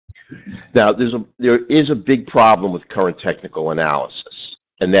Now, there is a big problem with current technical analysis,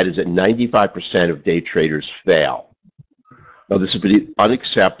 and that is that 95% of day traders fail. Now, this is pretty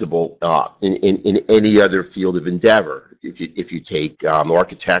unacceptable in any other field of endeavor. If you take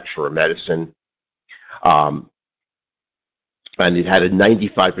architecture or medicine, and it had a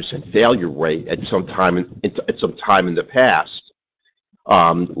 95% failure rate at some time in the past,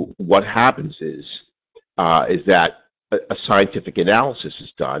 what happens is that a scientific analysis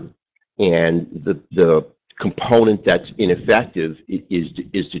is done, and the component that's ineffective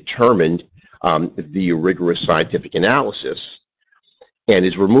is determined via rigorous scientific analysis and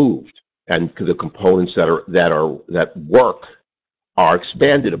is removed, and the components that work are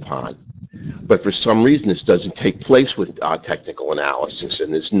expanded upon. But for some reason, this doesn't take place with technical analysis,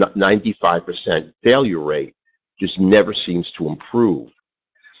 and this 95% failure rate just never seems to improve.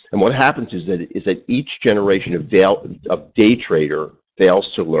 And what happens is that each generation of day trader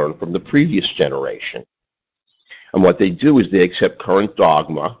fails to learn from the previous generation. And what they do is they accept current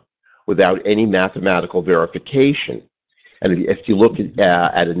dogma without any mathematical verification. And if you look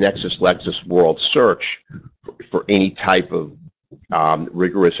at a Nexus Lexus World search for any type of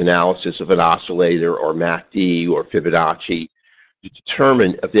rigorous analysis of an oscillator or MACD or Fibonacci to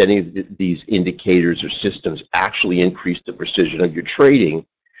determine if any of these indicators or systems actually increase the precision of your trading,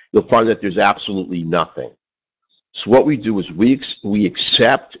 you'll find that there's absolutely nothing. So what we do is we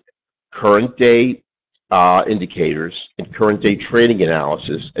accept current day indicators and current day trading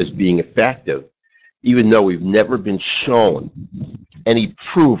analysis as being effective, even though we've never been shown any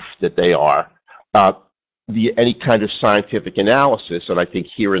proof that they are via any kind of scientific analysis, and I think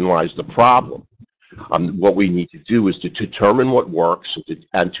herein lies the problem. What we need to do is to determine what works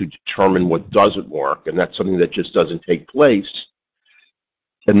and to determine what doesn't work, and that's something that just doesn't take place,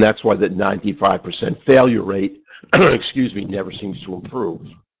 and that's why that 95% failure rate, excuse me, never seems to improve.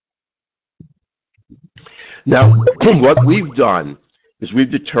 Now, what we've done is we've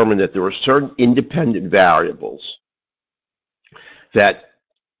determined that there are certain independent variables that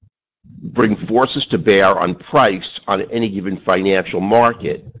bring forces to bear on price on any given financial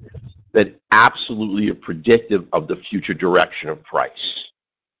market that absolutely are predictive of the future direction of price.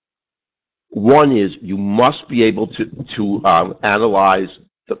 One is you must be able to analyze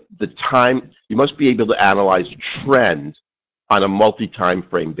the time, you must be able to analyze trend on a multi-time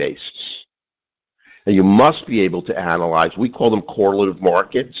frame basis. And you must be able to analyze, we call them correlative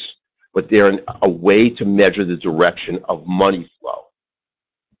markets, but they're a way to measure the direction of money flow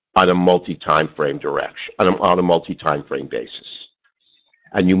on a multi-time frame direction, on a multi-time frame basis.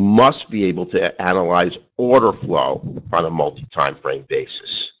 And you must be able to analyze order flow on a multi-time frame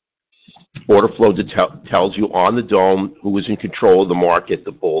basis. Order flow tells you on the dome who is in control of the market,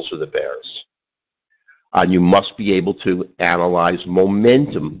 the bulls or the bears. And you must be able to analyze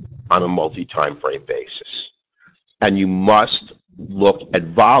momentum on a multi-time frame basis. And you must look at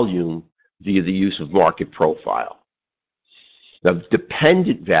volume via the use of market profile. Now,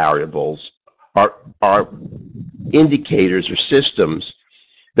 dependent variables are indicators or systems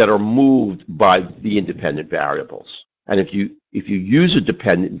that are moved by the independent variables. And if you use a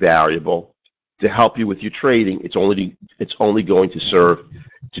dependent variable to help you with your trading, it's only going to serve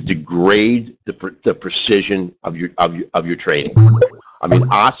to degrade the precision of your trading. I mean,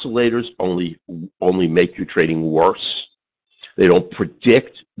 oscillators only make your trading worse. They don't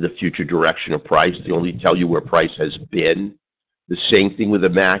predict the future direction of price. They only tell you where price has been. The same thing with the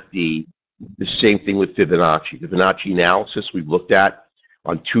MACD. The same thing with Fibonacci. Fibonacci analysis we've looked at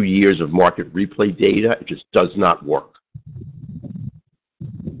on 2 years of market replay data. It just does not work.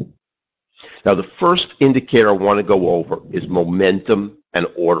 Now, the first indicator I want to go over is momentum and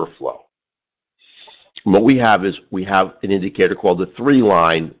order flow. And what we have is we have an indicator called the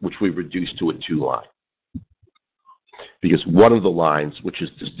 3-line, which we've reduced to a 2-line. Because one of the lines, which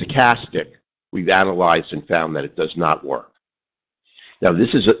is the stochastic, we've analyzed and found that it does not work. Now,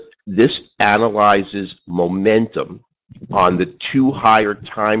 this analyzes momentum on the 2 higher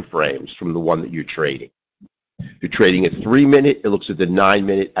time frames from the one that you're trading. If you're trading a 3-minute, it looks at the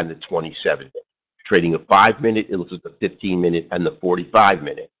 9-minute and the 27-minute. If you're trading a 5-minute, it looks at the 15-minute and the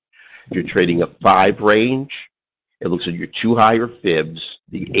 45-minute. If you're trading a 5 range, it looks at your 2 higher fibs,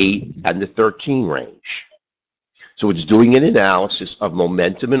 the 8 and the 13 range. So it's doing an analysis of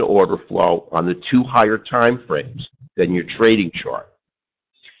momentum and order flow on the 2 higher time frames than your trading chart.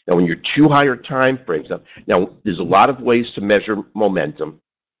 Now, when you're 2 higher time frames, now there's a lot of ways to measure momentum,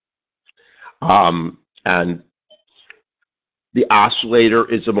 and the oscillator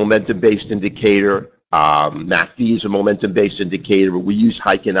is a momentum-based indicator. MACD is a momentum-based indicator, but we use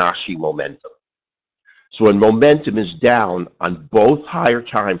Heikin-Ashi momentum. So when momentum is down on both higher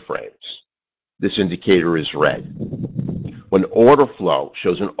time frames, this indicator is red. When order flow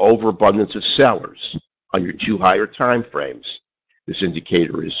shows an overabundance of sellers on your two higher time frames, this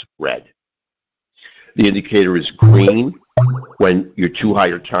indicator is red. The indicator is green when your two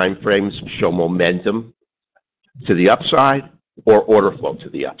higher time frames show momentum to the upside or order flow to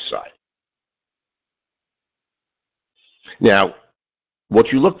the upside. Now,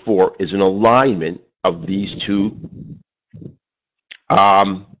 what you look for is an alignment of these two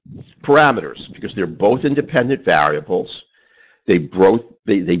parameters, because they're both independent variables. They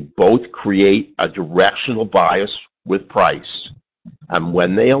both create a directional bias with price, and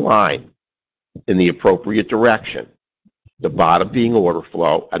when they align in the appropriate direction, the bottom being order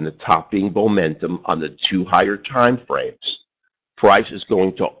flow and the top being momentum on the two higher time frames, price is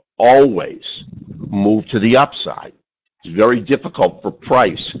going to always move to the upside. It's very difficult for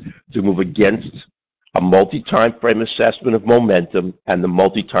price to move against a multi-time frame assessment of momentum and the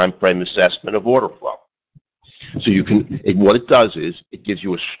multi-time frame assessment of order flow. So what it does is it gives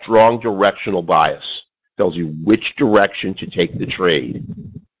you a strong directional bias, tells you which direction to take the trade.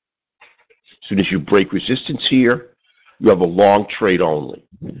 As soon as you break resistance here, you have a long trade only.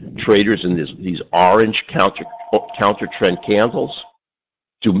 Traders in these orange counter trend candles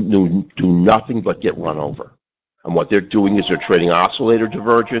do nothing but get run over. And what they're doing is they're trading oscillator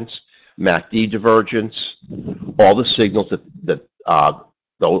divergence, MACD divergence, all the signals that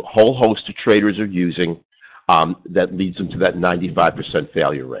the whole host of traders are using that leads them to that 95%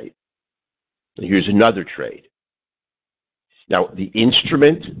 failure rate. And here's another trade. Now, the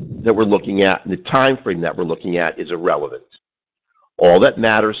instrument that we're looking at and the time frame that we're looking at is irrelevant. All that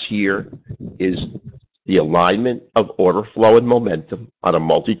matters here is the alignment of order flow and momentum on a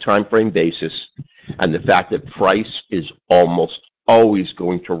multi-time frame basis, and the fact that price is almost always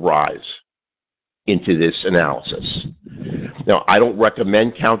going to rise into this analysis. Now, I don't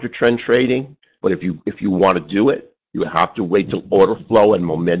recommend counter trend trading, but if you want to do it, you have to wait till order flow and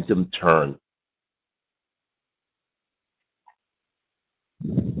momentum turn.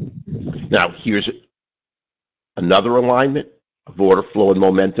 Now, here's another alignment of order flow and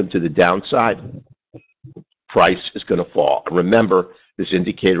momentum to the downside. Price is going to fall. And remember, this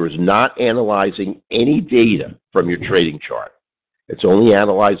indicator is not analyzing any data from your trading chart. It's only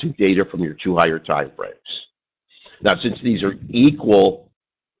analyzing data from your two higher time frames. Now, since these are equal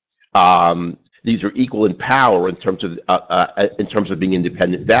in power in terms of being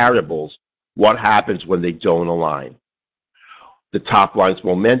independent variables, what happens when they don't align? The top line is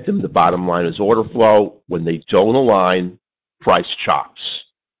momentum, the bottom line is order flow. When they don't align, price chops.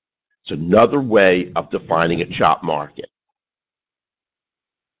 It's another way of defining a chop market.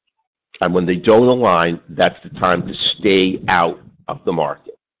 And when they don't align, that's the time to stay out of the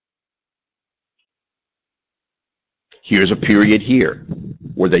market. Here's a period here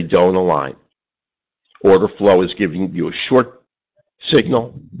where they don't align. Order flow is giving you a short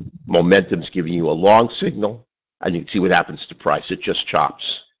signal. Momentum is giving you a long signal. And you can see what happens to price. It just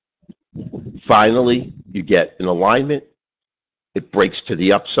chops. Finally, you get an alignment. It breaks to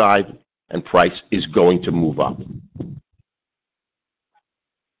the upside, and price is going to move up.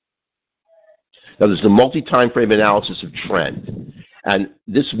 Now, there's the multi-time frame analysis of trend, and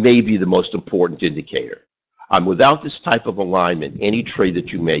this may be the most important indicator. Without this type of alignment, any trade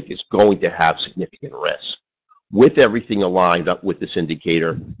that you make is going to have significant risk. With everything aligned up with this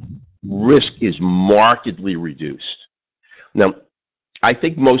indicator, risk is markedly reduced. Now, I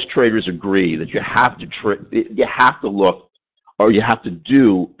think most traders agree that you have to look, or you have to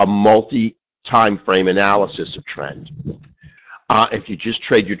do a multi-time frame analysis of trend. If you just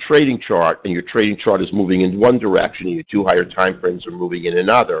trade your trading chart and your trading chart is moving in one direction and your two higher time frames are moving in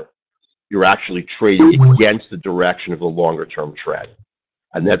another, you're actually trading against the direction of the longer term trend.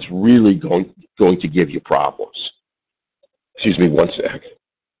 And that's really going to give you problems. Excuse me one sec.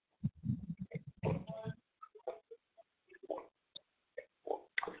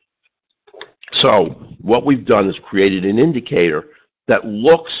 So what we've done is created an indicator that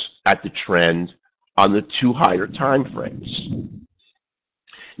looks at the trend on the two higher time frames.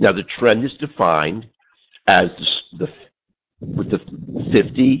 Now, the trend is defined as with the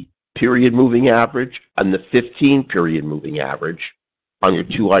 50 period moving average and the 15 period moving average on your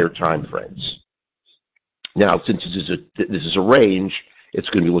two higher time frames. Now, since this is a range, it's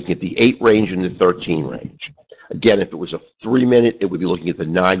going to be looking at the 8 range and the 13 range. Again, if it was a 3-minute, it would be looking at the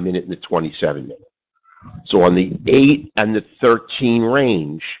 9-minute and the 27-minute. So on the 8 and the 13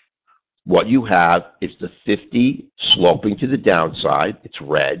 range, what you have is the 50 sloping to the downside. It's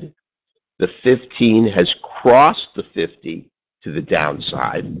red. The 15 has crossed the 50 to the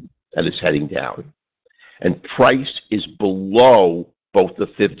downside and is heading down. And price is below both the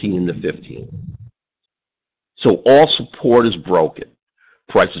 15 and the 15. So all support is broken.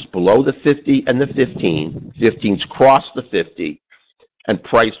 Prices below the 50 and the 15. 15's crossed the 50, and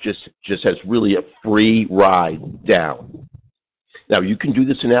price just has really a free ride down. Now, you can do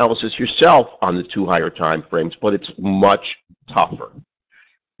this analysis yourself on the 2 higher time frames, but it's much tougher.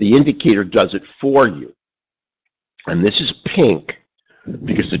 The indicator does it for you. And this is pink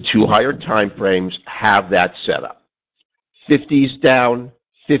because the 2 higher time frames have that setup. 50's down,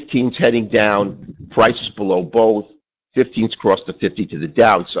 15's heading down, prices below both, 15's crossed the 50 to the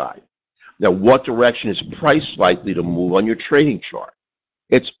downside. Now, what direction is price likely to move on your trading chart?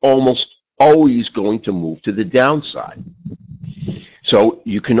 It's almost always going to move to the downside. So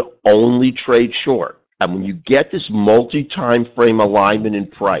you can only trade short. And when you get this multi-time frame alignment in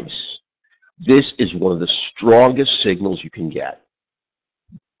price, this is one of the strongest signals you can get.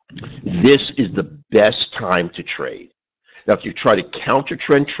 This is the best time to trade. Now, if you try to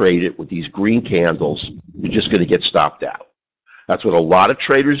counter-trend trade it with these green candles, you're just going to get stopped out. That's what a lot of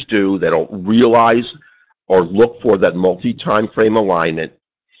traders do. They don't realize or look for that multi-time frame alignment,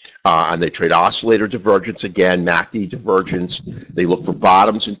 and they trade oscillator divergence again, MACD divergence. They look for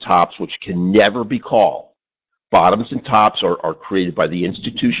bottoms and tops, which can never be called. Bottoms and tops are created by the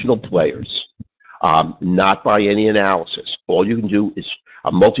institutional players, not by any analysis. All you can do is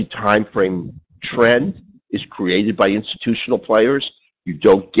a multi-time frame trend is created by institutional players. You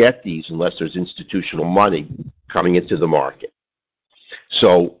don't get these unless there's institutional money coming into the market.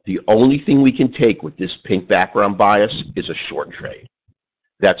 So the only thing we can take with this pink background bias is a short trade.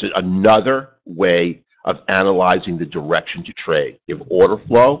 That's another way of analyzing the direction to trade. You have order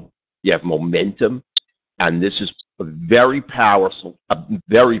flow, you have momentum, and this is a very powerful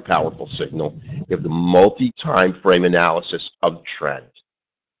signal. You have the multi-time frame analysis of trend.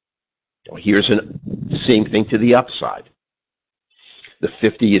 Here's the same thing to the upside. The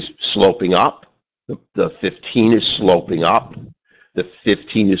 50 is sloping up. The 15 is sloping up. The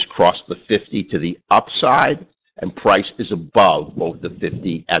 15 is crossed the 50 to the upside, and price is above both the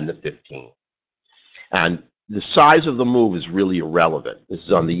 50 and the 15. And the size of the move is really irrelevant. This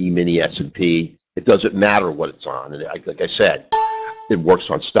is on the E-mini S&P. It doesn't matter what it's on. And like I said, it works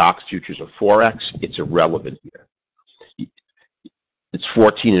on stocks, futures, or Forex. It's irrelevant here. It's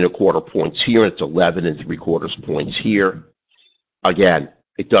 14.25 points here, and it's 11.75 points here. Again,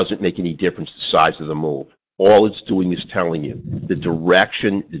 it doesn't make any difference the size of the move. All it's doing is telling you the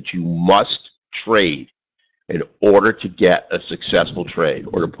direction that you must trade in order to get a successful trade.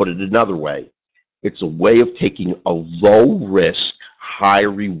 Or to put it another way, it's a way of taking a low-risk,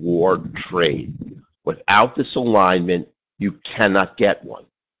 high-reward trade. Without this alignment, you cannot get one.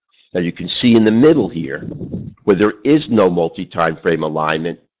 Now, you can see in the middle here, where there is no multi-time frame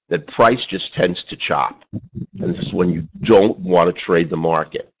alignment, that price just tends to chop. And this is when you don't want to trade the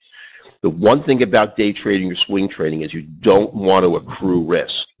market. The one thing about day trading or swing trading is you don't want to accrue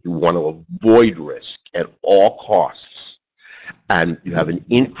risk. You want to avoid risk at all costs. And you have an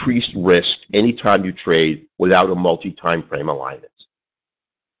increased risk anytime you trade without a multi-time frame alignment.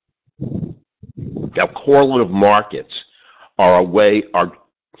 Now, correlative markets are a way,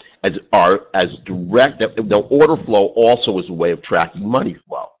 as direct. Now, order flow also is a way of tracking money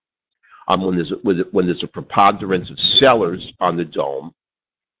flow. When there's a preponderance of sellers on the dome,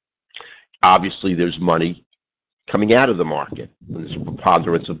 obviously there's money coming out of the market. When there's a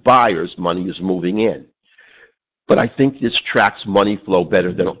preponderance of buyers, money is moving in. But I think this tracks money flow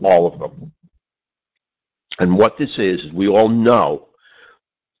better than all of them. And what this is we all know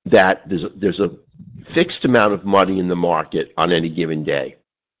that there's a fixed amount of money in the market on any given day.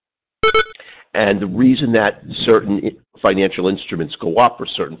 And the reason that certain financial instruments go up or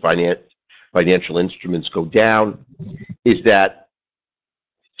certain financial instruments go down is that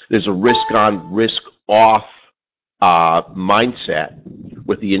there's a risk-on, risk-off mindset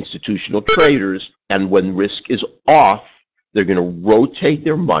with the institutional traders, and when risk is off, they're going to rotate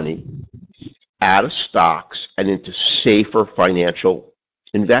their money out of stocks and into safer financial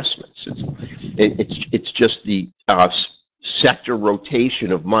investments. It's just the sector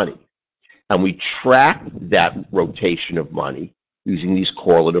rotation of money. And we track that rotation of money using these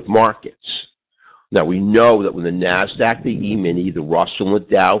correlative markets. Now, we know that when the NASDAQ, the E-mini, the Russell, and the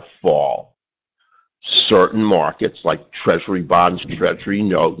Dow fall, certain markets like treasury bonds, treasury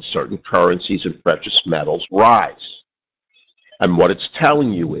notes, certain currencies, and precious metals rise. And what it's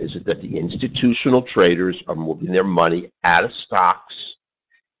telling you is that the institutional traders are moving their money out of stocks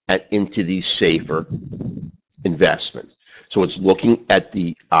and into these safer investments. So it's looking at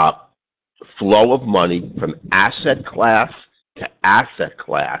the flow of money from asset class to asset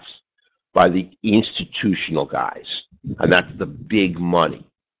class by the institutional guys, and that's the big money.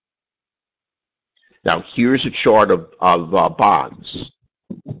 Now here's a chart of bonds,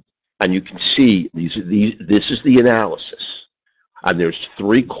 and you can see this is the analysis, and there's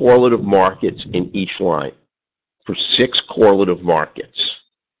 3 correlative markets in each line for 6 correlative markets.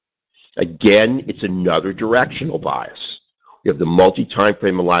 Again, it's another directional bias. We have the multi-time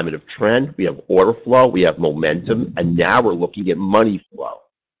frame alignment of trend, we have order flow, we have momentum, and now we're looking at money flow.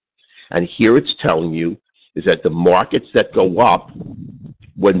 And here it's telling you is that the markets that go up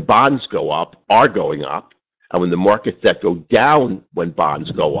when bonds go up are going up, and when the markets that go down when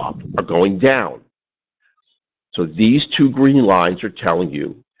bonds go up are going down. So these 2 green lines are telling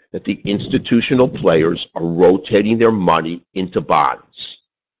you that the institutional players are rotating their money into bonds.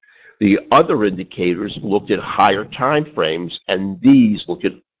 The other indicators looked at higher time frames, and these look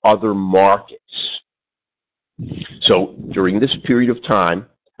at other markets. So during this period of time,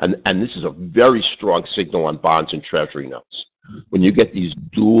 and this is a very strong signal on bonds and treasury notes, when you get these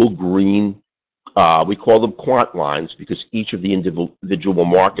dual green, we call them quant lines because each of the individual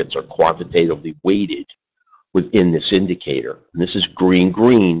markets are quantitatively weighted within this indicator. And this is green,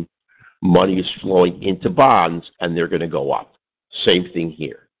 green. Money is flowing into bonds, and they're going to go up. Same thing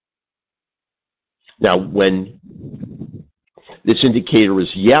here. Now, when this indicator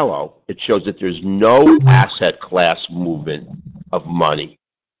is yellow, it shows that there's no asset class movement of money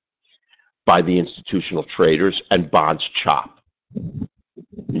by the institutional traders, and bonds chop.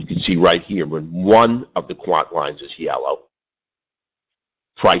 You can see right here when one of the quant lines is yellow,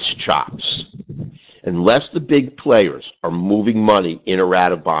 price chops. Unless the big players are moving money in or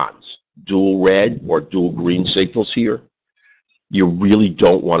out of bonds, dual red or dual green signals here, you really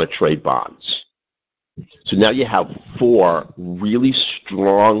don't want to trade bonds. So now you have 4 really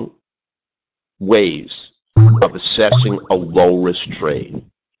strong ways of assessing a low-risk trade.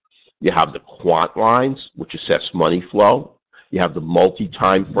 You have the quant lines, which assess money flow. You have the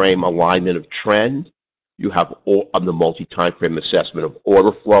multi-time frame alignment of trend. You have the multi-time frame assessment of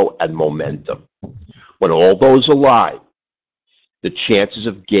order flow and momentum. When all those align, the chances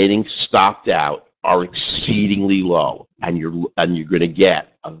of getting stopped out are exceedingly low, and you're going to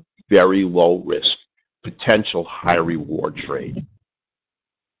get a very low risk, potential high reward trade.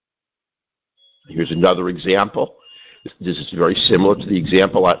 Here's another example. This is very similar to the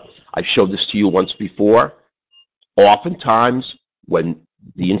example I showed this to you once before. Oftentimes, when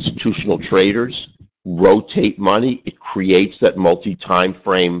the institutional traders rotate money, it creates that multi-time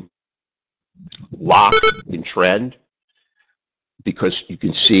frame lock in trend, because you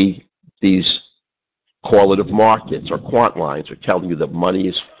can see these correlative markets or quant lines are telling you that money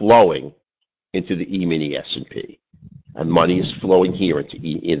is flowing into the E-mini S&P, and money is flowing here into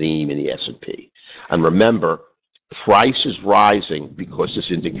the E-mini S&P. And remember, price is rising because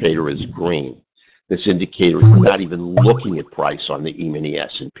this indicator is green. This indicator is not even looking at price on the E-mini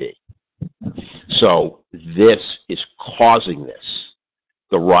S&P. So this is causing this.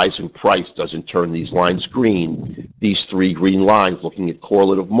 The rise in price doesn't turn these lines green. These 3 green lines looking at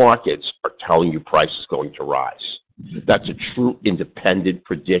correlative markets are telling you price is going to rise. That's a true independent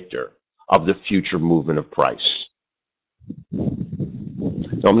predictor of the future movement of price.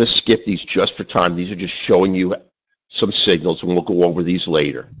 Now I'm going to skip these just for time. These are just showing you some signals, and we'll go over these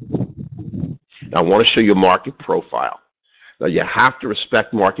later. Now I want to show you a market profile. Now you have to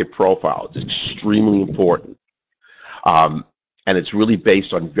respect market profile. It's extremely important. And it's really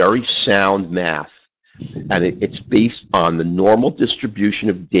based on very sound math. And it's based on the normal distribution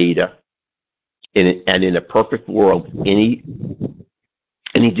of data. And in a perfect world, any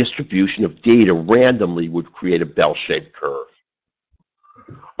distribution of data randomly would create a bell-shaped curve.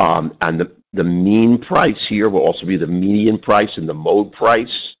 And the mean price here will also be the median price and the mode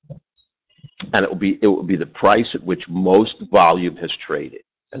price. And it will be the price at which most volume has traded.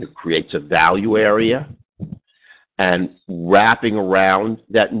 And it creates a value area. And wrapping around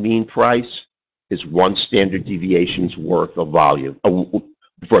that mean price is 1 standard deviation's worth of volume.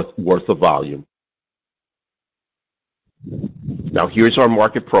 Now here's our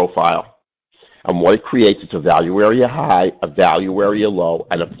market profile. And what it creates, it's a value area high, a value area low,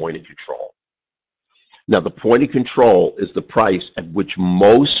 and a point of control. Now the point of control is the price at which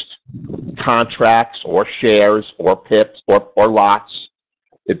most contracts or shares or pips or lots,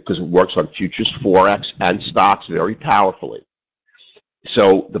 because it works on futures, forex, and stocks very powerfully.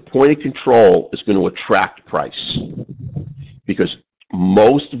 So the point of control is going to attract price, because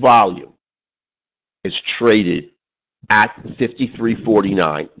most volume is traded at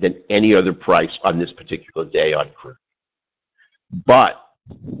 53.49 than any other price on this particular day on crude. But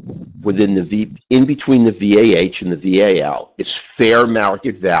within in between the VAH and the VAL is fair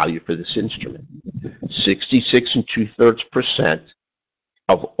market value for this instrument. 66 2/3%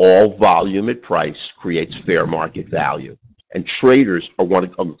 of all volume at price creates fair market value. And traders are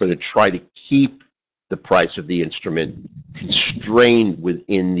going to try to keep the price of the instrument constrained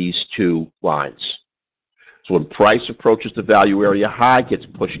within these two lines. So when price approaches the value area high, it gets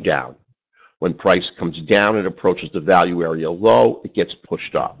pushed down. When price comes down and approaches the value area low, it gets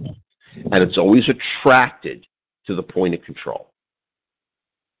pushed up. And it's always attracted to the point of control.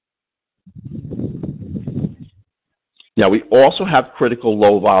 Now, we also have critical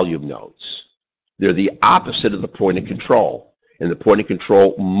low volume nodes. They're the opposite of the point of control. In the point of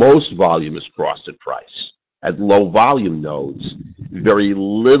control, most volume is crossed at price. At low volume nodes, very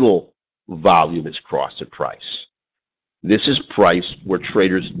little volume is crossed at price. This is price where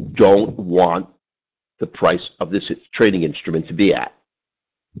traders don't want the price of this trading instrument to be at.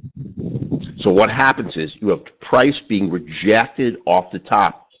 So what happens is you have price being rejected off the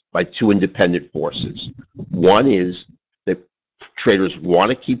top by two independent forces. One is that traders want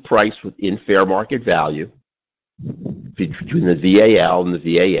to keep price within fair market value between the VAL and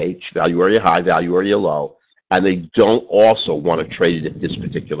the VAH, value area high, value area low, and they don't also want to trade it at this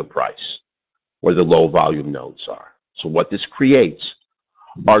particular price where the low volume nodes are. So what this creates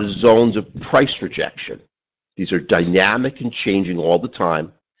are zones of price rejection. These are dynamic and changing all the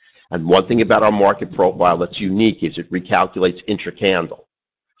time. And one thing about our market profile that's unique is it recalculates intra-candle.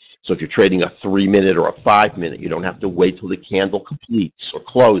 So if you're trading a 3-minute or a 5-minute, you don't have to wait till the candle completes or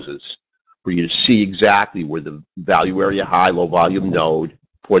closes for you to see exactly where the value area high, low volume node,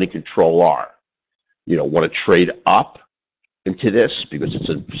 point of control are. You don't want to trade up into this because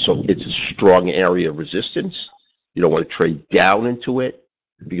it's a strong area of resistance. You don't want to trade down into it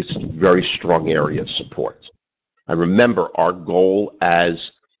because it's a very strong area of support. And remember, our goal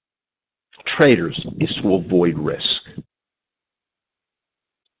as traders is to avoid risk.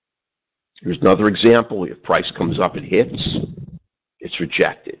 Here's another example. If price comes up, it hits, it's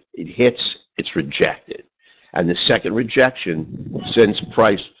rejected. It hits, it's rejected. And the second rejection sends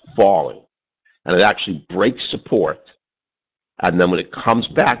price falling. And it actually breaks support. And then when it comes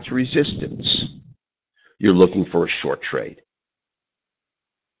back to resistance, you're looking for a short trade.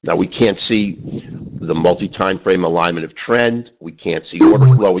 Now, we can't see the multi-time frame alignment of trend. We can't see order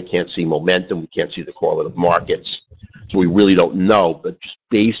flow. We can't see momentum. We can't see the correlative markets. So we really don't know. But just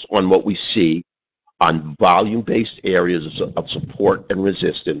based on what we see on volume-based areas of support and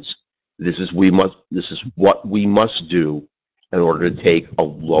resistance, this is what we must do in order to take a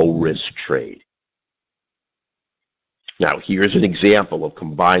low-risk trade. Now, here's an example of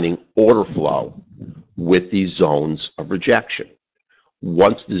combining order flow with these zones of rejection.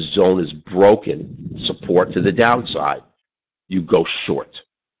 Once the zone is broken, support to the downside, you go short.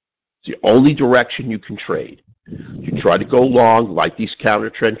 It's the only direction you can trade. You try to go long, like these counter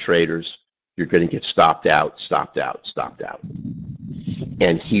trend traders, you're going to get stopped out, stopped out, stopped out.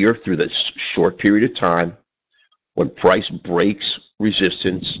 And here, through this short period of time, when price breaks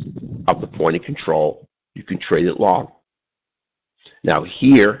resistance of the point of control, you can trade it long. Now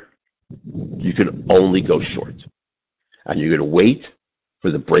here, you can only go short. And you're going to wait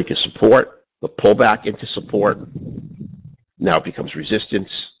for the break of support, the pullback into support. Now it becomes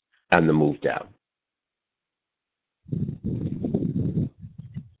resistance and the move down.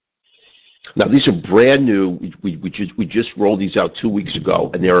 Now these are brand new. We just rolled these out 2 weeks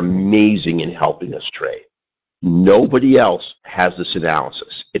ago, and they're amazing in helping us trade. Nobody else has this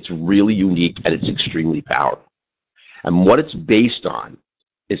analysis. It's really unique and it's extremely powerful. And what it's based on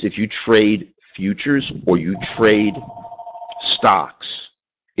is if you trade futures or you trade stocks,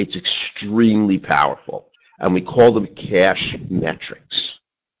 it's extremely powerful. And we call them cash metrics.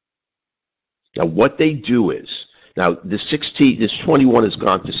 Now what they do is, now this 21 has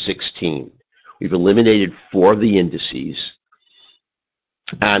gone to 16. We've eliminated 4 of the indices.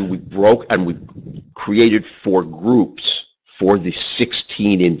 And we created 4 groups for the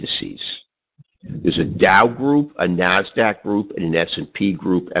 16 indices. There's a Dow group, a NASDAQ group, and an S&P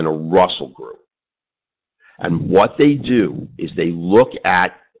group, and a Russell group. And what they do is they look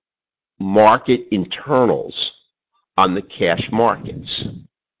at market internals on the cash markets.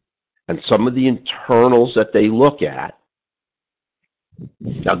 And some of the internals that they look at,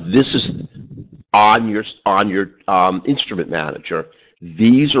 now this is on your instrument manager.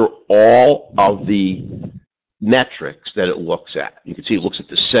 These are all of the metrics that it looks at. You can see it looks at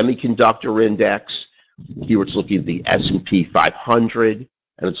the semiconductor index. Here it's looking at the S&P 500,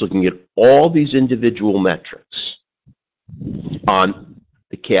 and it's looking at all these individual metrics on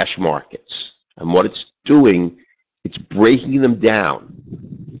the cash markets. And what it's doing, it's breaking them down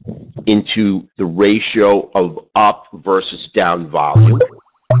into the ratio of up versus down volume,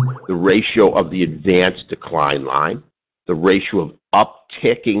 the ratio of the advanced decline line, the ratio of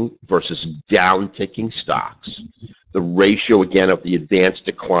up-ticking versus down-ticking stocks, the ratio, again, of the advanced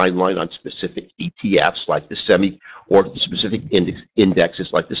decline line on specific ETFs like the or specific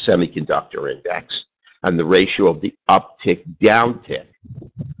indexes like the semiconductor index, and the ratio of the uptick, downtick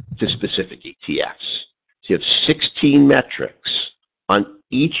to specific ETFs. So you have 16 metrics on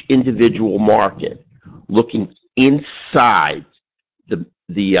each individual market looking inside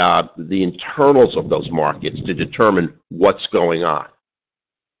the internals of those markets to determine what's going on.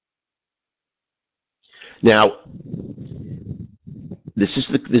 Now, this is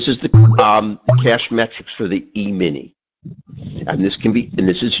the cash metrics for the E-mini, and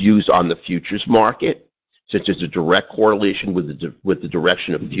this is used on the futures market, since there's a direct correlation with the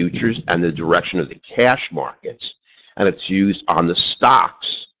direction of futures and the direction of the cash markets, and it's used on the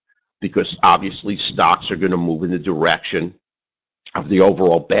stocks because obviously stocks are going to move in the direction of the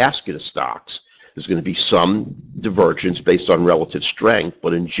overall basket of stocks. There's going to be some divergence based on relative strength,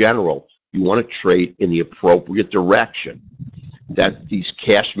 but in general, you want to trade in the appropriate direction that these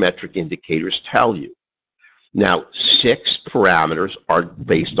cash metric indicators tell you. Now, 6 parameters are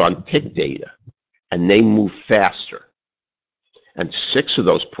based on tick data, and they move faster. And 6 of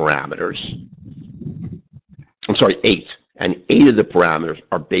those parameters, I'm sorry, 8, and 8 of the parameters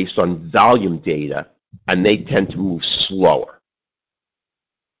are based on volume data, and they tend to move slower.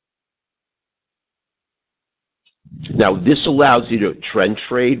 Now, this allows you to trend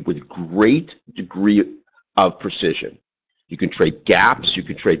trade with great degree of precision. You can trade gaps, you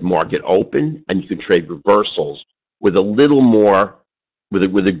can trade market open, and you can trade reversals with a little more, with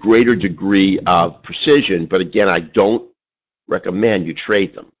a greater degree of precision. But again, I don't recommend you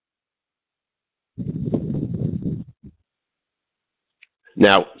trade them.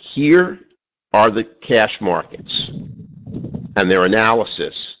 Now, here are the cash markets and their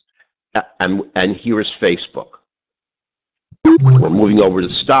analysis, and here is Facebook. We're moving over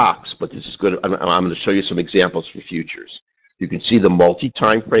to stocks, but this is good. I'm going to show you some examples for futures. You can see the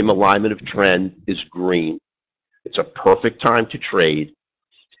multi-time frame alignment of trend is green. It's a perfect time to trade.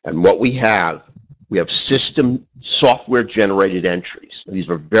 And what we have system software generated entries. And these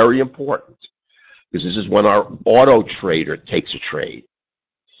are very important because this is when our auto trader takes a trade.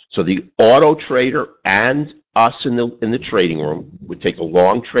 So the auto trader and us in the trading room would take a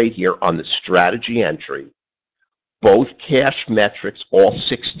long trade here on the strategy entry. Both cash metrics, all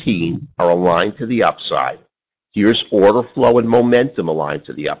 16, are aligned to the upside. Here's order flow and momentum aligned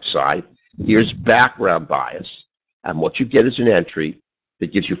to the upside. Here's background bias. And what you get is an entry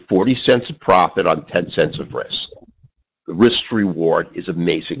that gives you 40 cents of profit on 10 cents of risk. The risk to reward is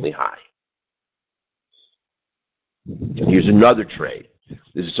amazingly high. And here's another trade.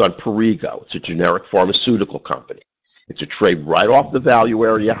 This is on Perigo. It's a generic pharmaceutical company. It's a trade right off the value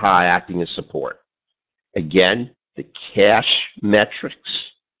area high, acting as support. Again, the cash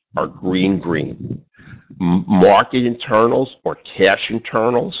metrics are green. Market internals or cash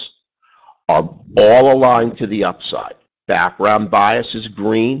internals are all aligned to the upside. Background bias is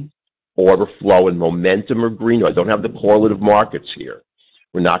green. Order flow and momentum are green. I don't have the correlative markets here.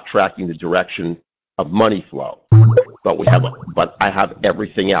 We're not tracking the direction of money flow. But I have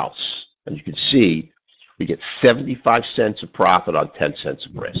everything else. And you can see we get 75 cents of profit on 10 cents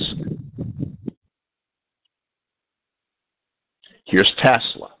of risk. Here's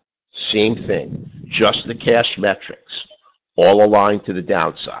Tesla. Same thing. Just the cash metrics, all aligned to the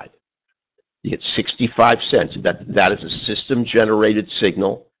downside. You get 65 cents. That is a system-generated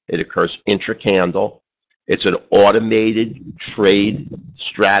signal. It occurs intra-candle. It's an automated trade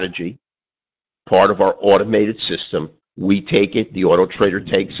strategy, part of our automated system. We take it. The auto trader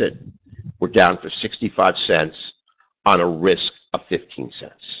takes it. We're down for 65 cents on a risk of 15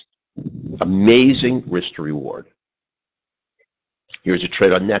 cents. Amazing risk to reward. Here's a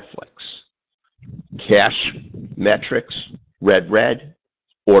trade on Netflix. Cash metrics, red.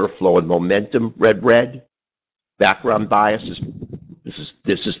 Order flow and momentum, red. Background bias is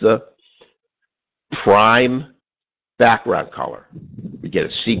this is the prime background color. We get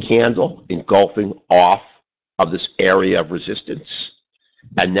a C candle engulfing off of this area of resistance,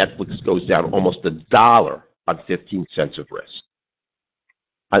 and Netflix goes down almost $1 on 15 cents of risk.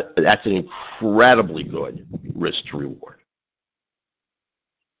 That's an incredibly good risk to reward.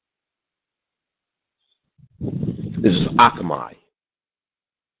 This is Akamai.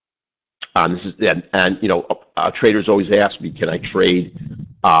 Traders always ask me, can I trade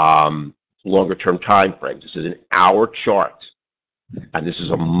longer term time frames? This is an hour chart, and this is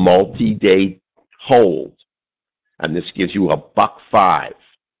a multi-day hold, and this gives you $1.05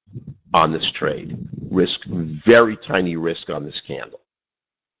 on this trade. Risk, very tiny risk on this candle.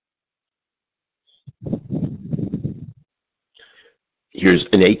 Here's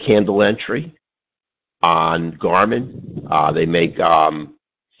an 8-candle entry on Garmin. They make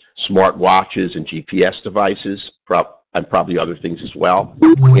smart watches and GPS devices, and probably other things as well,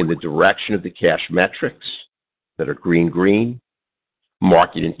 in the direction of the cash metrics that are green.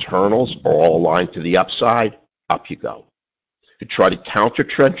 Market internals are all aligned to the upside. Up you go. To try to counter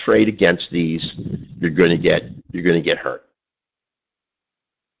trend trade against these, you're going to get hurt.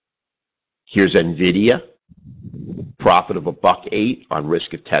 Here's NVIDIA, profit of $1.08 on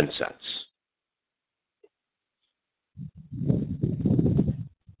risk of 10 cents.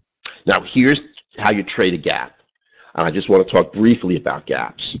 Now here's how you trade a gap. And I just want to talk briefly about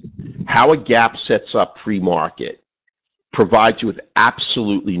gaps. How a gap sets up pre-market provides you with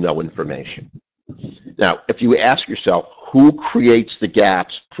absolutely no information. Now, if you ask yourself, who creates the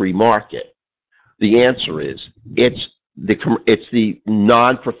gaps pre-market? The answer is, it's the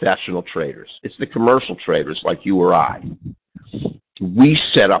non-professional traders. It's the commercial traders like you or I. We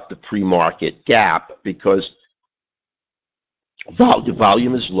set up the pre-market gap because the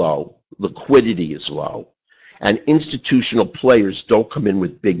volume is low, liquidity is low, and institutional players don't come in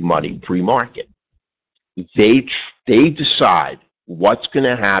with big money pre-market. They decide what's going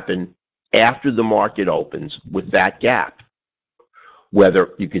to happen after the market opens with that gap.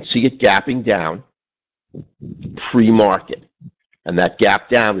 Whether you can see it gapping down pre-market, and that gap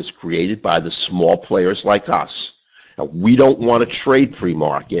down is created by the small players like us. Now, we don't want to trade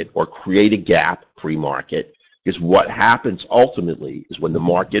pre-market or create a gap pre-market, because what happens ultimately is when the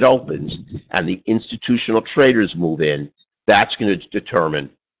market opens and the institutional traders move in, that's going to determine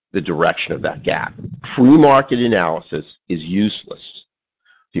the direction of that gap. Pre-market analysis is useless.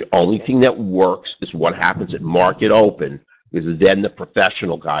 The only thing that works is what happens at market open, because then the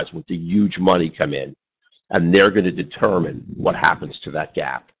professional guys with the huge money come in, and they're going to determine what happens to that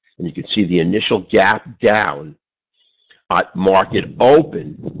gap. And you can see the initial gap down at market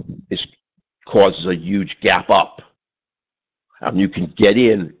open causes a huge gap up. You can get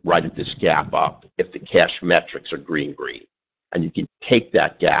in right at this gap up if the cash metrics are green. And you can take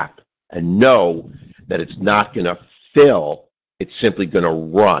that gap and know that it's not going to fill, it's simply going to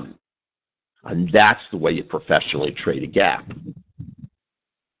run. And that's the way you professionally trade a gap.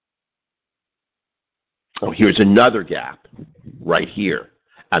 Oh, here's another gap right here.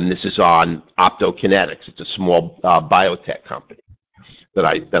 And this is on Optokinetics. It's a small biotech company that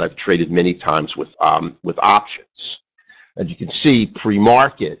I've traded many times with options. As you can see,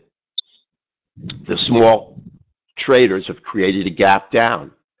 pre-market, the small traders have created a gap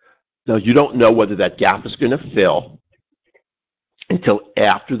down. Now, you don't know whether that gap is going to fill until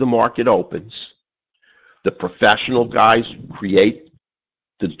after the market opens. The professional guys create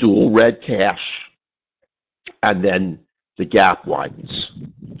the dual red cash, and then the gap widens,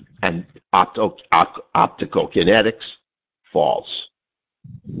 and Optokinetics falls.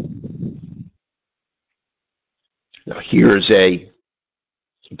 Now here's a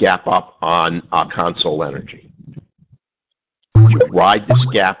gap up on Console Energy. You ride this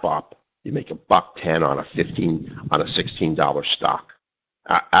gap up, you make $1.10 on a $16 stock.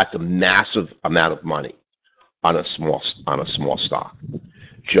 That's a massive amount of money on a small stock.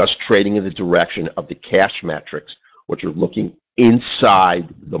 Just trading in the direction of the cash metrics, which are looking inside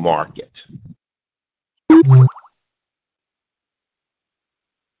the market.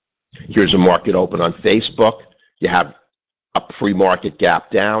 Here's a market open on Facebook. You have a pre-market gap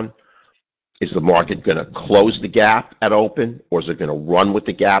down. Is the market going to close the gap at open, or is it going to run with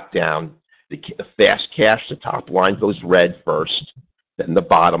the gap down? The fast cash, the top line goes red first, then the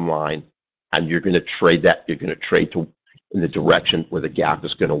bottom line, and you're going to trade that. You're going to trade in the direction where the gap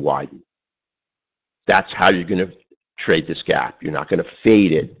is going to widen. That's how you're going to trade this gap. You're not going to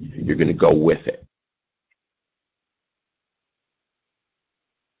fade it. You're going to go with it.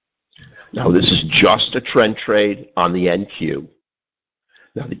 Now, this is just a trend trade on the NQ.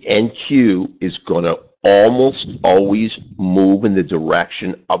 Now, the NQ is going to almost always move in the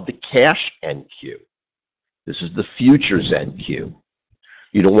direction of the cash NQ. This is the futures NQ.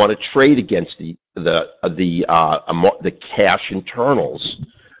 You don't want to trade against the cash internals,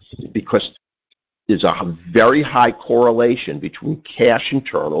 because there's a very high correlation between cash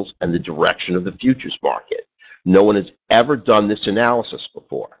internals and the direction of the futures market. No one has ever done this analysis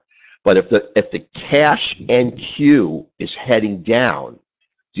before. But if the cash NQ is heading down,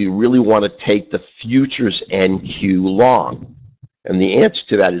 do you really want to take the futures NQ long? And the answer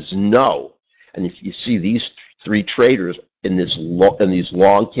to that is no. And if you see these three traders in these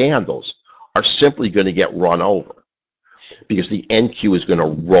long candles are simply going to get run over, because the NQ is going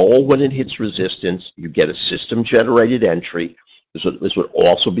to roll when it hits resistance. You get a system-generated entry. This would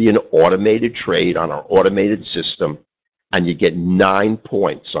also be an automated trade on our automated system. and you get 9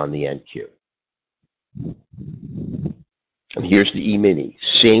 points on the NQ. And here's the E-mini.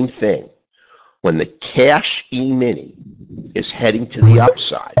 Same thing. When the cash E-mini is heading to the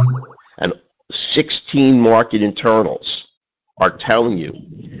upside and 16 market internals are telling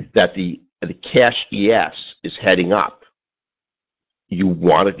you that the cash ES is heading up, you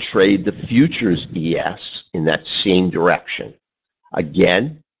want to trade the futures ES in that same direction.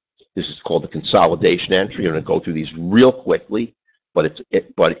 Again, this is called the consolidation entry. I'm going to go through these real quickly, but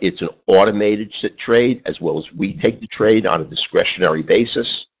it's an automated trade, as well as we take the trade on a discretionary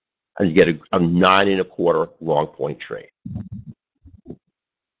basis, and you get a 9 1/4 long point trade.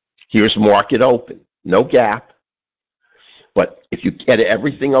 Here's market open, no gap, but if you get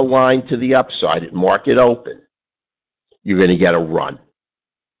everything aligned to the upside at market open, you're going to get a run.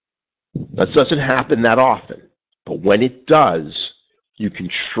 That doesn't happen that often, but when it does, you can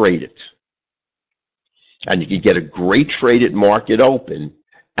trade it. And you can get a great trade at market open,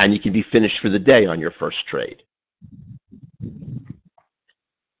 and you can be finished for the day on your first trade.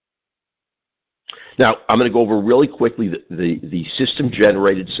 Now, I'm going to go over really quickly the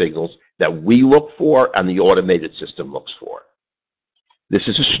system-generated signals that we look for and the automated system looks for. This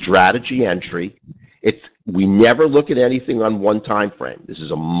is a strategy entry. We never look at anything on one time frame. This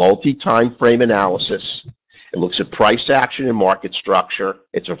is a multi-time frame analysis. It looks at price action and market structure.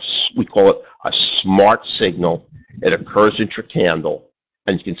 We call it a smart signal. It occurs intra-candle,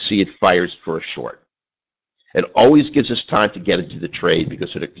 and you can see it fires for a short. It always gives us time to get into the trade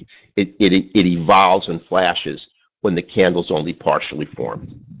because it evolves and flashes when the candle's only partially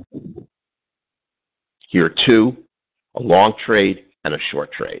formed. Here are two, a long trade and a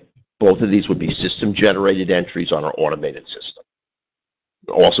short trade. Both of these would be system-generated entries on our automated system.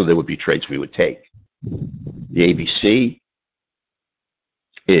 Also, there would be trades we would take. The ABC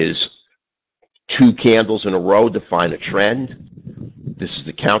is 2 candles in a row define a trend. This is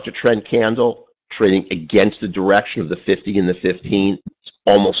the counter trend candle trading against the direction of the 50 and the 15. It's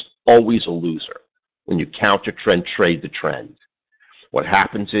almost always a loser when you counter trend trade the trend. What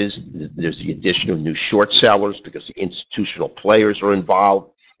happens is there's the addition of new short sellers because the institutional players are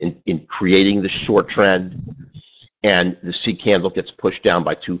involved in creating the short trend, and the C candle gets pushed down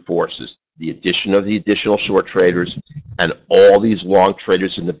by 2 forces. The addition of the additional short traders and all these long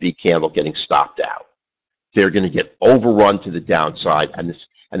traders in the B candle getting stopped out. They're going to get overrun to the downside, and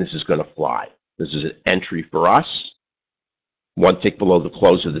this is going to fly. This is an entry for us, 1 tick below the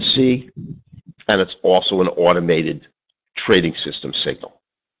close of the C, and it's also an automated trading system signal.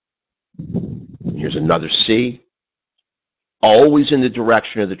 Here's another C, always in the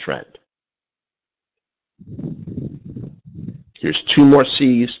direction of the trend. Here's 2 more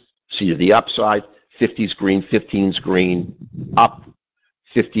C's, C to the upside, 50's green, 15's green, up,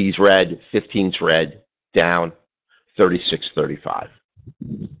 50's red, 15's red, down, 36, 35.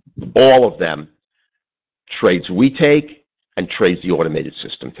 All of them trades we take and trades the automated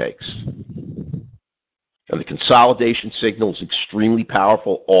system takes. And the consolidation signal is extremely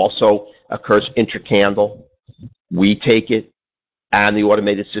powerful, also occurs intra-candle. We take it and the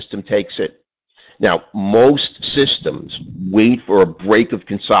automated system takes it. Now, most systems wait for a break of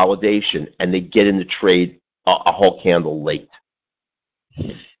consolidation and they get in the trade a whole candle late.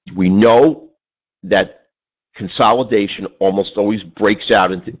 We know that consolidation almost always breaks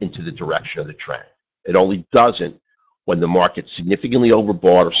out into the direction of the trend. It only doesn't when the market's significantly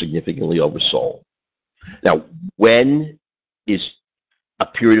overbought or significantly oversold. Now, when is a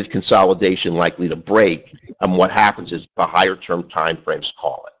period of consolidation likely to break? And what happens is the higher term time frames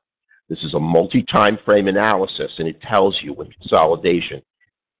call it. This is a multi-time frame analysis, and it tells you when consolidation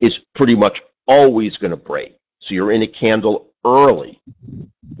is pretty much always going to break. So you're in a candle early.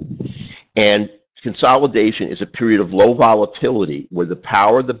 And consolidation is a period of low volatility where the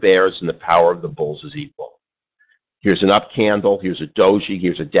power of the bears and the power of the bulls is equal. Here's an up candle, here's a doji,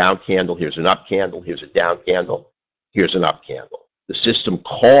 here's a down candle, here's an up candle, here's a down candle, here's an up candle. The system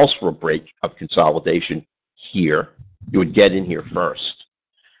calls for a break of consolidation here. You would get in here first.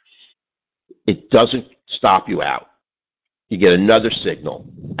 It doesn't stop you out. You get another signal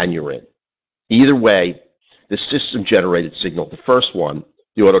and you're in. Either way, the system-generated signal, the first one,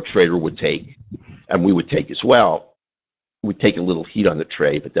 the auto trader would take, and we would take as well. We'd take a little heat on the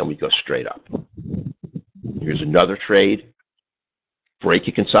trade, but then we go straight up. Here's another trade. Break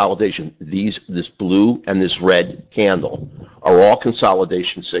of consolidation. This blue and this red candle are all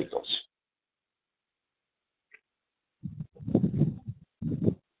consolidation signals.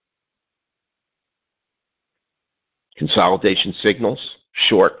 Consolidation signals,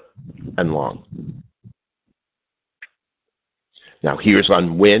 short and long. Now here's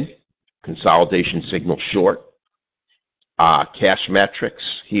on win, consolidation signal short. Cash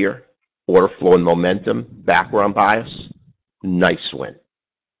metrics here, order flow and momentum, background bias, nice win.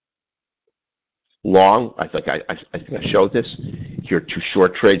 Long, I think I showed this. Here are 2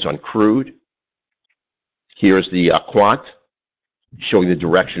 short trades on crude. Here's the quant, showing the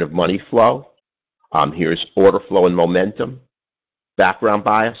direction of money flow. Here's order flow and momentum, background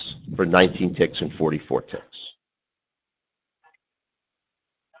bias for 19 ticks and 44 ticks.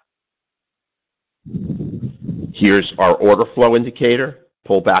 Here's our order flow indicator,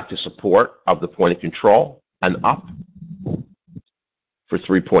 pull back to support of the point of control and up for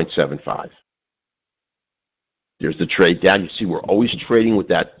 3.75. There's the trade down. You see we're always trading with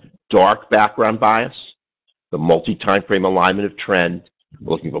that dark background bias, the multi-time frame alignment of trend.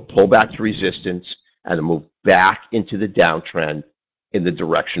 We're looking for pullback to resistance and a move back into the downtrend in the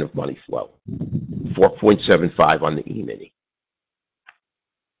direction of money flow. 4.75 on the E-mini.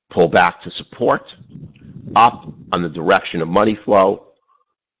 Pull back to support, up on the direction of money flow.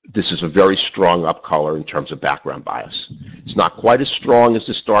 This is a very strong up color in terms of background bias. It's not quite as strong as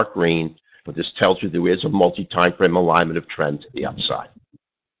this dark green, but this tells you there is a multi-time frame alignment of trend to the upside.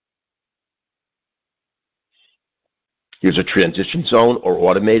 Here's a transition zone or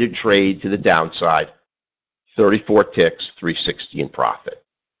automated trade to the downside. 34 ticks, 360 in profit.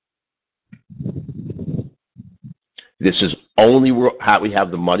 This is only how we have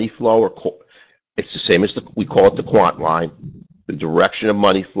the money flow, or it's the same as we call it the quant line. The direction of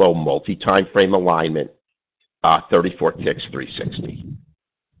money flow, multi-time frame alignment, 34 ticks, 360.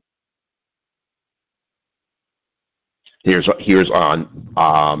 Here's on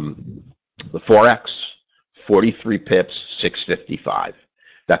the Forex, 43 pips, 655.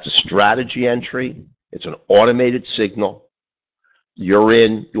 That's a strategy entry. It's an automated signal. You're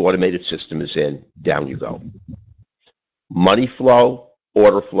in, the automated system is in, down you go. Money flow,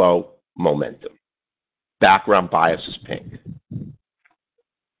 order flow, momentum. Background bias is pink.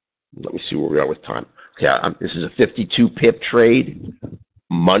 Let me see where we are with time. Okay, this is a 52 pip trade.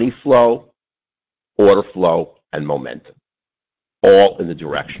 Money flow, order flow, and momentum, all in the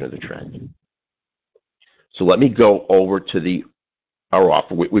direction of the trend. So let me go over to our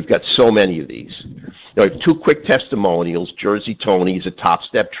offer. We've got so many of these. Now, I have 2 quick testimonials. Jersey Tony is a top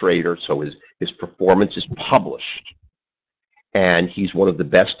step trader, so his performance is published. And he's one of the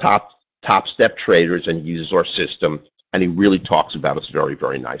best top step traders, and he uses our system, and he really talks about us very,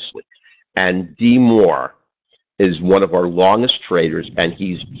 very nicely. And D. Moore is one of our longest traders, and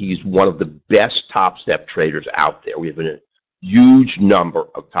he's one of the best top step traders out there. We have a huge number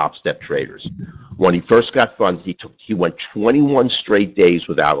of top step traders. When he first got funds, he went 21 straight days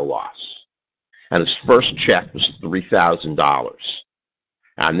without a loss. And his first check was $3,000.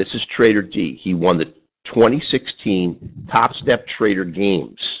 And this is Trader D. He won the 2016 Top Step Trader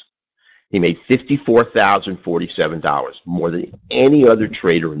Games. He made $54,047, more than any other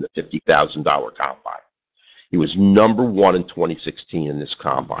trader in the $50,000 combine. He was number 1 in 2016 in this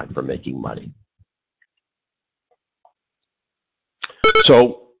combine for making money.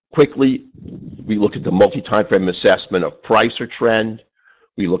 So quickly, we look at the multi-time frame assessment of price or trend.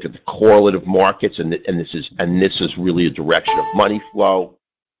 We look at the correlative markets, and this is really a direction of money flow,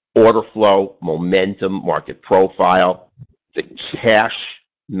 order flow, momentum, market profile, the cash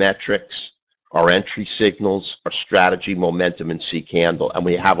metrics, our entry signals, our strategy, momentum, and C candle, and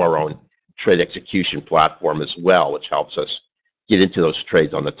we have our own trade execution platform as well, which helps us get into those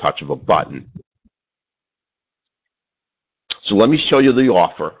trades on the touch of a button. So let me show you the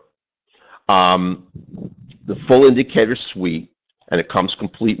offer. The full indicator suite, and it comes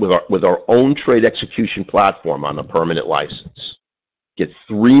complete with our own trade execution platform on a permanent license. Get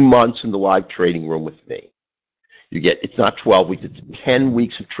 3 months in the live trading room with me. It's not 12 weeks, it's 10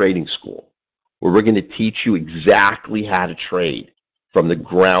 weeks of trading school, where we're going to teach you exactly how to trade from the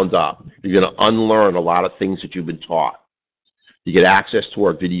ground up. You're going to unlearn a lot of things that you've been taught. You get access to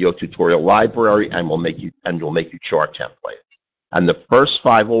our video tutorial library, and we'll make you chart templates. And the first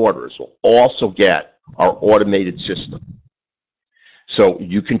 5 orders will also get our automated system. So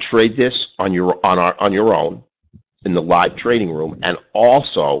you can trade this on your own in the live trading room, and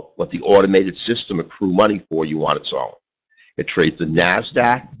also let the automated system accrue money for you on its own. It trades the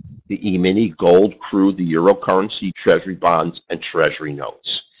NASDAQ, the E-mini, gold, crude, the euro currency, treasury bonds, and treasury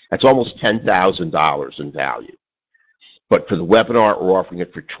notes. That's almost $10,000 in value. But for the webinar, we're offering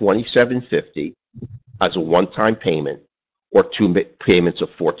it for $27.50 as a one-time payment, or 2 payments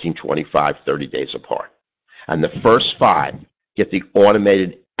of $14.25, 30 days apart. And the first 5 get the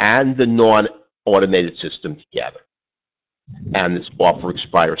automated and the non-automated system together. And this offer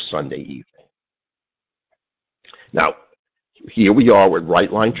expires Sunday evening. Now, here we are with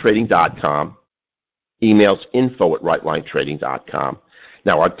rightlinetrading.com. Email's info@rightlinetrading.com.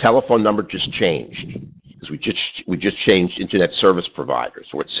 Now, our telephone number just changed because we just changed internet service providers.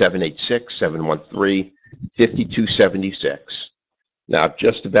 So we're at 786-713-5276. Now, I've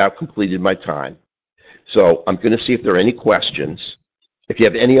just about completed my time. So I'm going to see if there are any questions. If you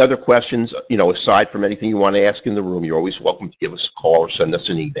have any other questions, aside from anything you want to ask in the room, you're always welcome to give us a call or send us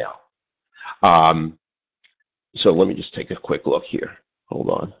an email. So let me just take a quick look here.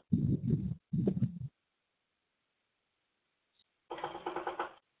 Hold on.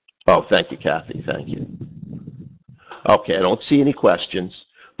 Oh, thank you, Kathy. Thank you. Okay, I don't see any questions,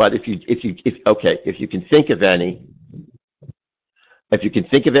 but if you can think of any,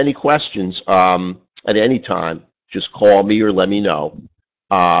 questions at any time, just call me or let me know,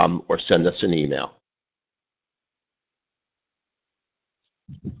 or send us an email.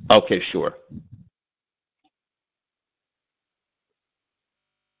 Okay, sure.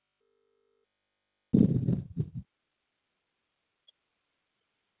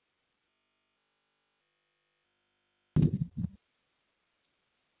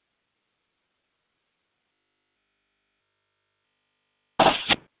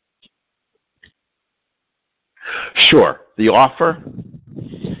 Sure. The offer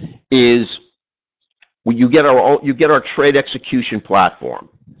is you get our trade execution platform.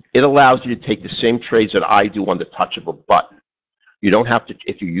 It allows you to take the same trades that I do on the touch of a button. You don't have to,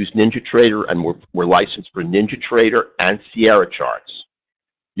 if you use NinjaTrader, and we're licensed for NinjaTrader and Sierra charts,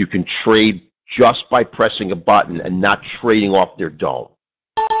 you can trade just by pressing a button and not trading off their dome.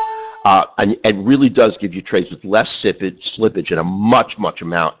 And it really does give you trades with less slippage and a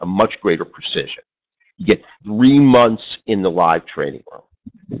much greater precision. You get 3 months in the live trading room.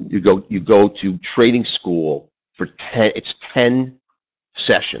 You go to trading school for 10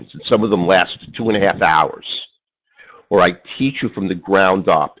 sessions, and some of them last 2.5 hours, where I teach you from the ground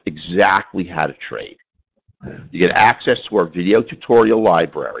up exactly how to trade. You get access to our video tutorial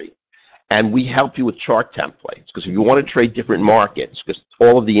library, and we help you with chart templates, because if you want to trade different markets, because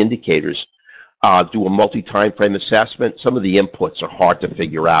all of the indicators do a multi-time frame assessment, some of the inputs are hard to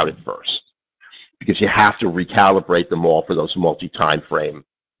figure out at first, because you have to recalibrate them all for those multi-time frame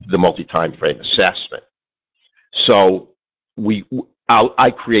assessment. So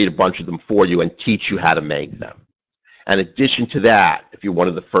I create a bunch of them for you and teach you how to make them. In addition to that, if you're one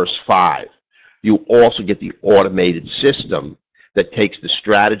of the first 5, you also get the automated system that takes the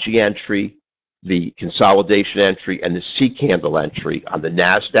strategy entry, the consolidation entry, and the C candle entry on the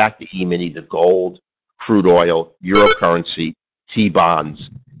NASDAQ, the E-mini, the gold, crude oil, euro currency,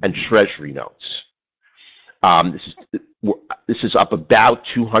 T-bonds, and treasury notes. This is up about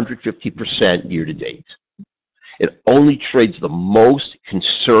 250% year to date. It only trades the most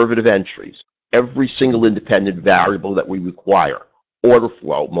conservative entries, every single independent variable that we require: order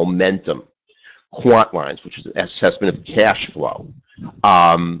flow, momentum, quant lines, which is an assessment of cash flow,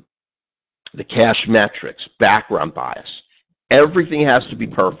 the cash metrics, background bias. Everything has to be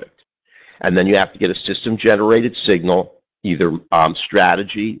perfect. And then you have to get a system-generated signal, either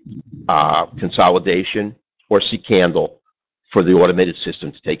strategy, consolidation, or C candle, for the automated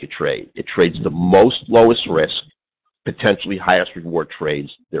system to take a trade. It trades the most lowest risk, potentially highest reward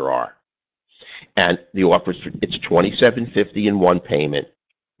trades there are. And the offer is, it's $27.50 in one payment,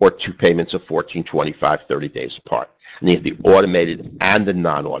 or 2 payments of $14.25, 30 days apart. And you have the automated and the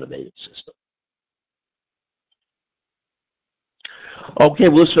non-automated system. Okay,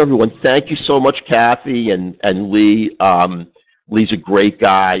 well, listen, everyone, thank you so much, Kathy and Lee. Lee's a great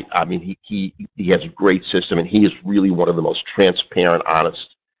guy. I mean, he has a great system, and he is really one of the most transparent,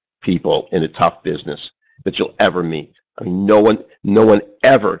 honest people in a tough business that you'll ever meet. I mean, no one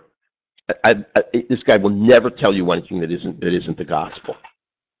ever. This guy will never tell you anything that isn't the gospel.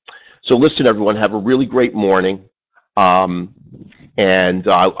 So, listen, everyone, have a really great morning. Listen,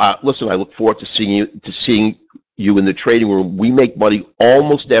 I look forward to seeing you in the trading room. We make money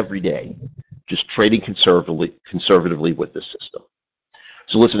almost every day, just trading conservatively with this system.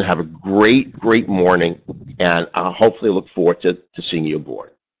 So listen, have a great morning, and hopefully I look forward to seeing you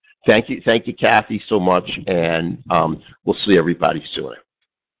aboard. Thank you, Kathy, so much, and we'll see everybody soon.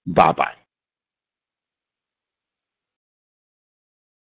 Bye-bye.